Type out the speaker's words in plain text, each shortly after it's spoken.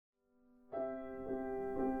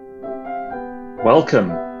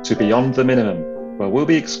Welcome to Beyond the Minimum, where we'll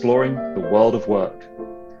be exploring the world of work.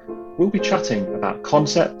 We'll be chatting about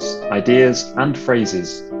concepts, ideas, and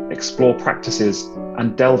phrases, explore practices,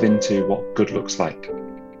 and delve into what good looks like.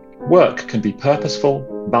 Work can be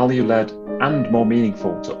purposeful, value-led, and more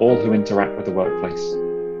meaningful to all who interact with the workplace.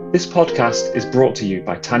 This podcast is brought to you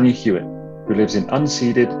by Tanya Hewitt, who lives in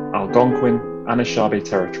unceded Algonquin Anishinaabe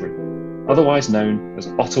territory, otherwise known as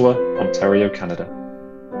Ottawa, Ontario, Canada.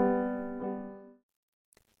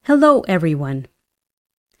 Hello, everyone.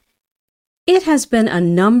 It has been a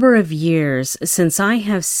number of years since I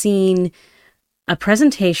have seen a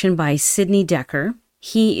presentation by Sidney Decker.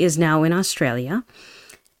 He is now in Australia,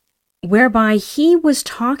 whereby he was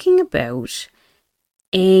talking about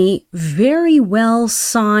a very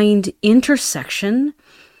well-signed intersection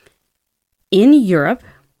in Europe,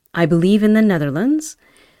 I believe in the Netherlands,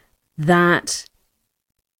 that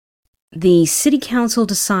the city council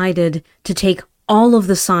decided to take all of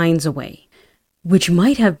the signs away, which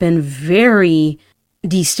might have been very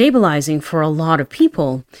destabilizing for a lot of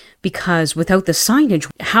people, because without the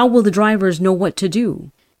signage, how will the drivers know what to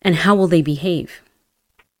do and how will they behave?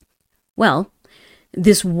 Well,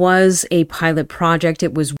 this was a pilot project.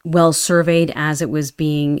 It was well surveyed as it was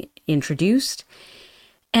being introduced.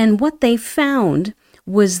 And what they found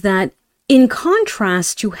was that in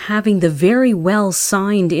contrast to having the very well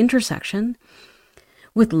signed intersection,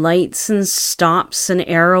 with lights and stops and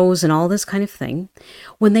arrows and all this kind of thing,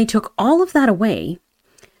 when they took all of that away,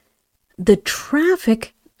 the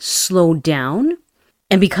traffic slowed down.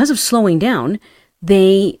 And because of slowing down,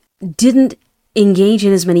 they didn't engage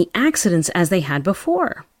in as many accidents as they had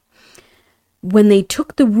before. When they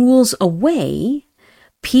took the rules away,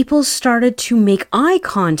 people started to make eye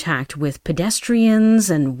contact with pedestrians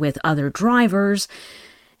and with other drivers,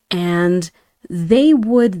 and they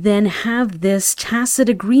would then have this tacit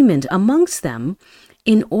agreement amongst them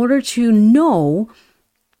in order to know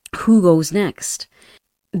who goes next.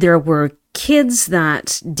 There were kids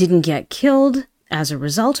that didn't get killed as a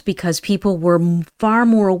result because people were far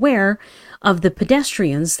more aware of the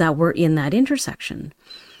pedestrians that were in that intersection.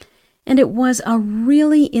 And it was a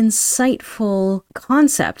really insightful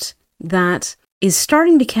concept that is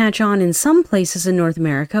starting to catch on in some places in North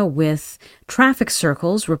America, with traffic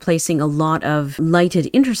circles replacing a lot of lighted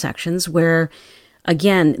intersections, where,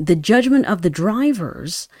 again, the judgment of the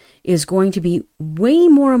drivers is going to be way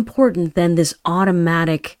more important than this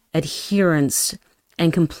automatic adherence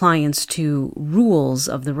and compliance to rules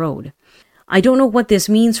of the road. I don't know what this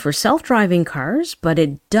means for self-driving cars, but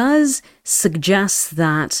it does suggest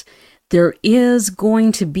that there is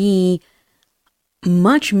going to be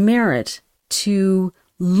much merit to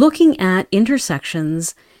looking at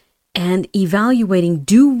intersections and evaluating,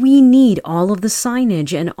 do we need all of the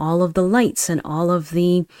signage and all of the lights and all of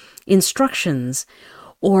the instructions,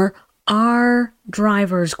 or are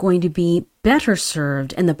drivers going to be better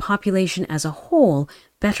served and the population as a whole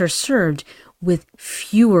better served with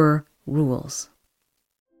fewer rules?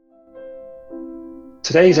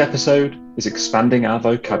 Today's episode is expanding our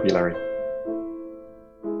vocabulary.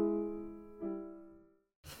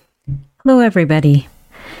 Hello, everybody.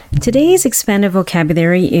 Today's expanded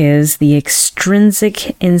vocabulary is the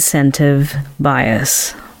extrinsic incentive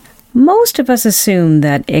bias. Most of us assume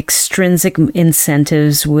that extrinsic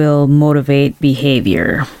incentives will motivate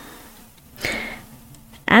behavior.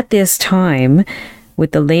 At this time,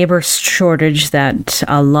 with the labor shortage that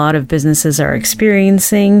a lot of businesses are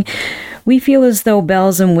experiencing, we feel as though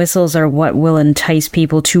bells and whistles are what will entice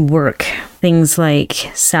people to work. Things like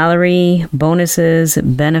salary, bonuses,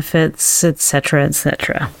 benefits, etc.,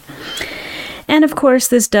 etc. And of course,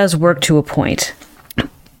 this does work to a point.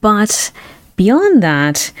 But beyond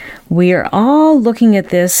that, we are all looking at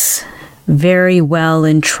this very well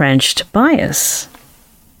entrenched bias.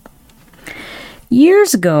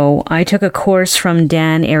 Years ago, I took a course from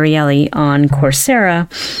Dan Ariely on Coursera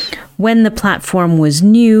when the platform was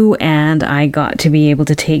new and I got to be able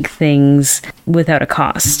to take things without a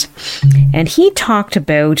cost. And he talked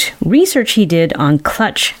about research he did on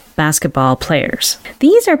clutch basketball players.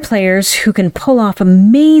 These are players who can pull off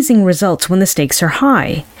amazing results when the stakes are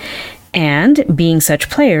high. And being such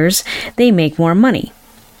players, they make more money.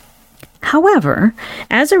 However,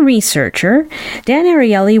 as a researcher, Dan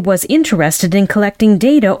Ariely was interested in collecting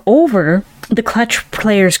data over the clutch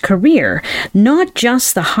player's career, not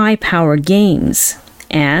just the high-powered games.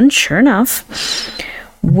 And sure enough,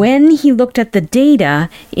 when he looked at the data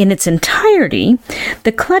in its entirety,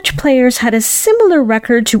 the clutch players had a similar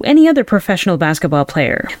record to any other professional basketball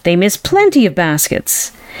player. They missed plenty of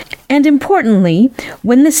baskets. And importantly,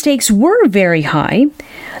 when the stakes were very high,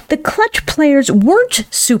 the clutch players weren't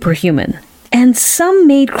superhuman. And some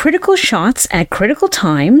made critical shots at critical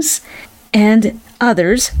times, and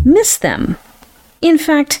others missed them. In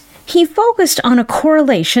fact, he focused on a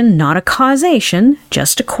correlation, not a causation,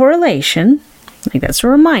 just a correlation. Like that's a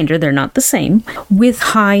reminder, they're not the same, with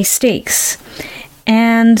high stakes.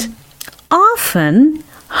 And often,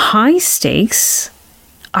 high stakes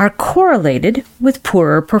are correlated with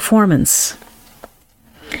poorer performance.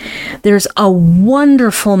 There's a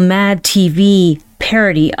wonderful Mad TV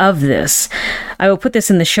parody of this. I will put this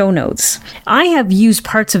in the show notes. I have used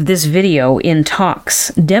parts of this video in talks,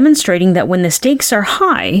 demonstrating that when the stakes are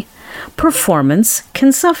high, performance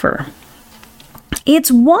can suffer.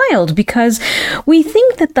 It's wild because we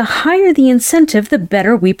think that the higher the incentive, the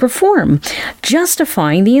better we perform,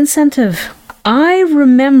 justifying the incentive. I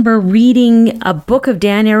remember reading a book of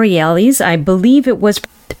Dan Ariely's, I believe it was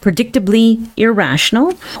Predictably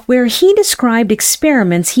Irrational, where he described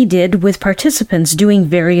experiments he did with participants doing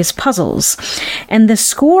various puzzles. And the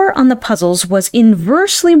score on the puzzles was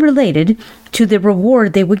inversely related to the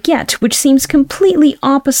reward they would get, which seems completely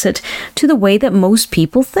opposite to the way that most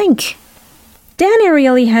people think. Dan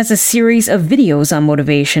Ariely has a series of videos on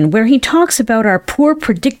motivation where he talks about our poor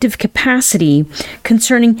predictive capacity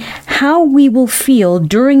concerning how we will feel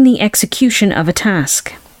during the execution of a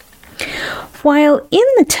task. While in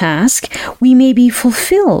the task, we may be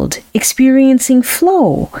fulfilled, experiencing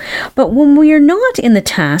flow. But when we are not in the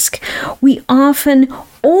task, we often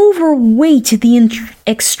overweight the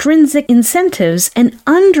extrinsic incentives and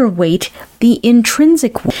underweight the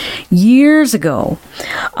intrinsic ones. Years ago,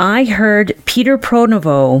 I heard Peter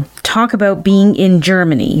Pronovost talk about being in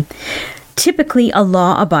Germany, typically a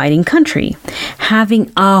law-abiding country,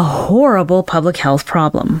 having a horrible public health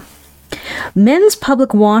problem. Men's public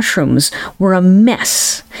washrooms were a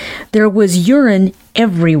mess. There was urine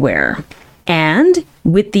everywhere. And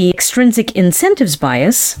with the extrinsic incentives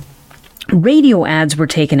bias, radio ads were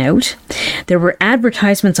taken out. There were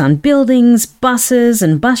advertisements on buildings, buses,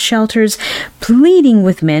 and bus shelters pleading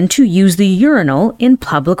with men to use the urinal in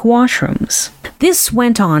public washrooms. This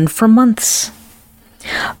went on for months.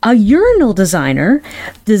 A urinal designer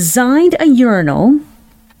designed a urinal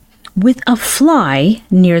with a fly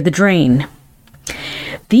near the drain.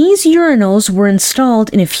 These urinals were installed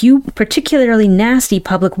in a few particularly nasty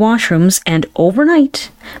public washrooms, and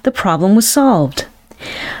overnight, the problem was solved.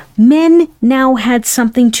 Men now had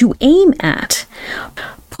something to aim at,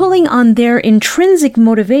 pulling on their intrinsic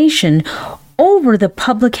motivation over the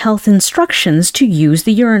public health instructions to use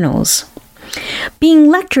the urinals. Being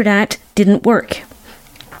lectured at didn't work.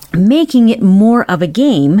 Making it more of a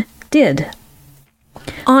game did.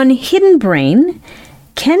 On Hidden Brain,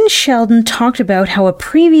 Ken Sheldon talked about how a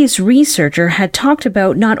previous researcher had talked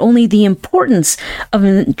about not only the importance of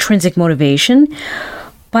intrinsic motivation,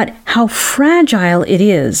 but how fragile it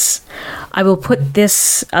is. I will put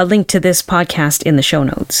a link to this podcast in the show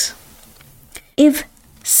notes. If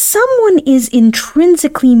someone is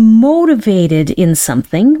intrinsically motivated in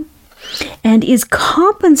something and is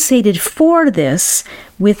compensated for this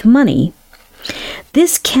with money,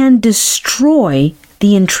 this can destroy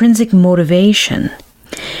the intrinsic motivation.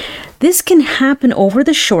 This can happen over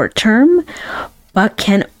the short term, but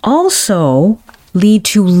can also lead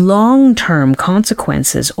to long-term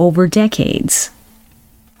consequences over decades.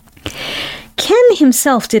 Ken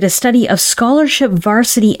himself did a study of scholarship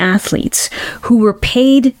varsity athletes who were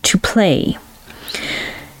paid to play.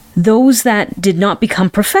 Those that did not become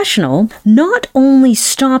professional not only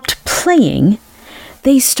stopped playing,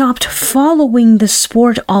 they stopped following the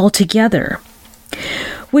sport altogether,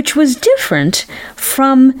 which was different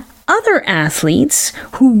from other athletes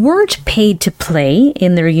who weren't paid to play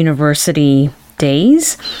in their university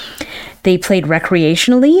days. They played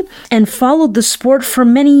recreationally and followed the sport for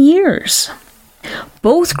many years.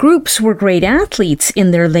 Both groups were great athletes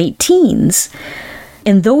in their late teens,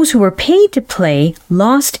 and those who were paid to play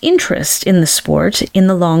lost interest in the sport in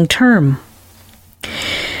the long term.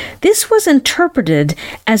 This was interpreted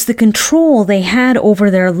as the control they had over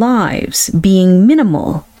their lives being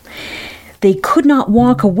minimal. They could not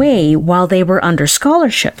walk away while they were under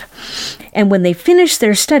scholarship. And when they finished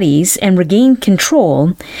their studies and regained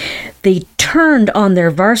control, they turned on their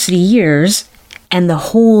varsity years and the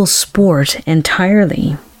whole sport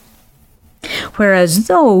entirely. Whereas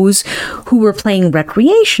those who were playing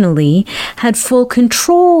recreationally had full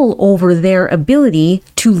control over their ability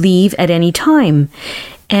to leave at any time.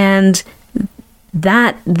 And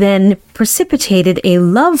that then precipitated a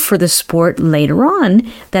love for the sport later on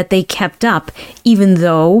that they kept up, even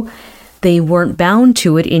though they weren't bound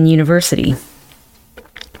to it in university.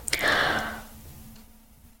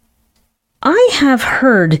 I have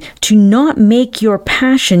heard to not make your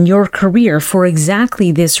passion your career for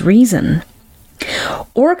exactly this reason.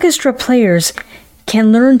 Orchestra players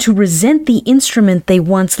can learn to resent the instrument they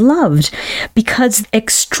once loved because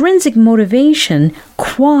extrinsic motivation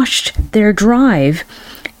quashed their drive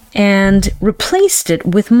and replaced it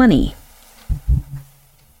with money.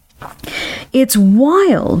 It's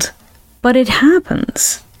wild, but it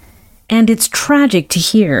happens, and it's tragic to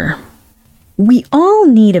hear. We all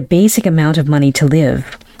need a basic amount of money to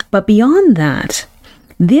live, but beyond that,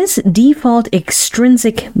 this default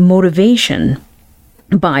extrinsic motivation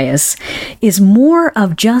bias is more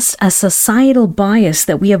of just a societal bias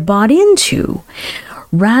that we have bought into,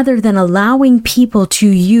 rather than allowing people to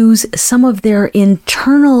use some of their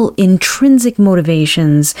internal intrinsic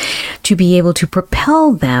motivations to be able to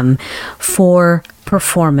propel them for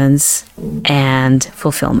performance and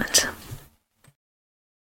fulfillment.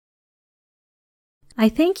 I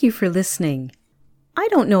thank you for listening. I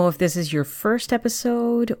don't know if this is your first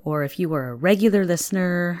episode or if you are a regular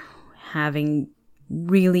listener, having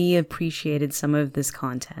really appreciated some of this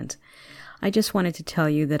content. I just wanted to tell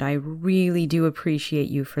you that I really do appreciate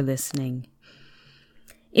you for listening.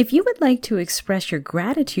 If you would like to express your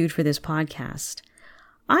gratitude for this podcast,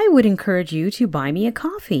 I would encourage you to buy me a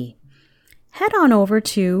coffee. Head on over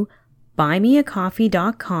to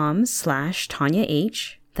buymeacoffee.com/Tanya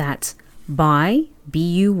H. That's buy,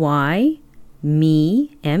 B-U-Y,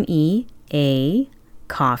 me, M-E-A,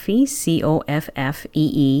 coffee,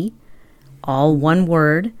 C-O-F-F-E-E, all one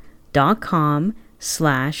word,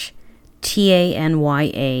 .com/TANYAH,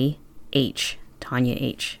 Tanya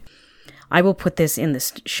H. I will put this in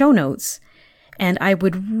the show notes, and I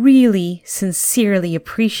would really sincerely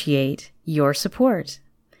appreciate your support.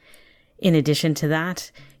 In addition to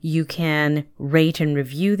that, you can rate and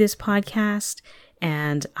review this podcast,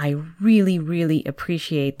 and I really, really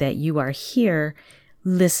appreciate that you are here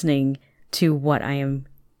listening to what I am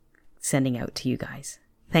sending out to you guys.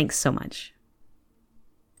 Thanks so much.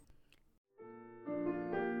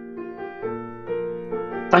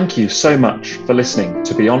 Thank you so much for listening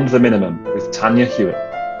to Beyond the Minimum with Tanya Hewitt.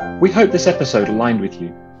 We hope this episode aligned with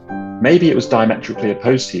you. Maybe it was diametrically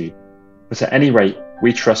opposed to you, but at any rate,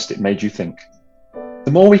 we trust it made you think.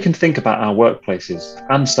 The more we can think about our workplaces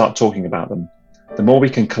and start talking about them, the more we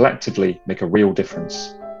can collectively make a real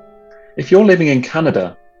difference. If you're living in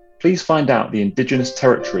Canada, please find out the Indigenous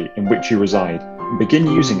territory in which you reside and begin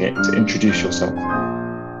using it to introduce yourself.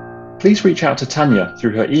 Please reach out to Tanya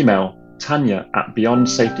through her email,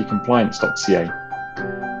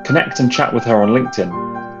 tanya@beyondsafetycompliance.ca. Connect and chat with her on LinkedIn.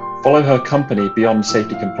 Follow her company Beyond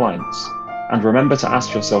Safety Compliance. And remember to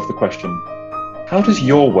ask yourself the question, how does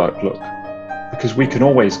your work look? Because we can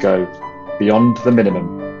always go beyond the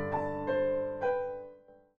minimum.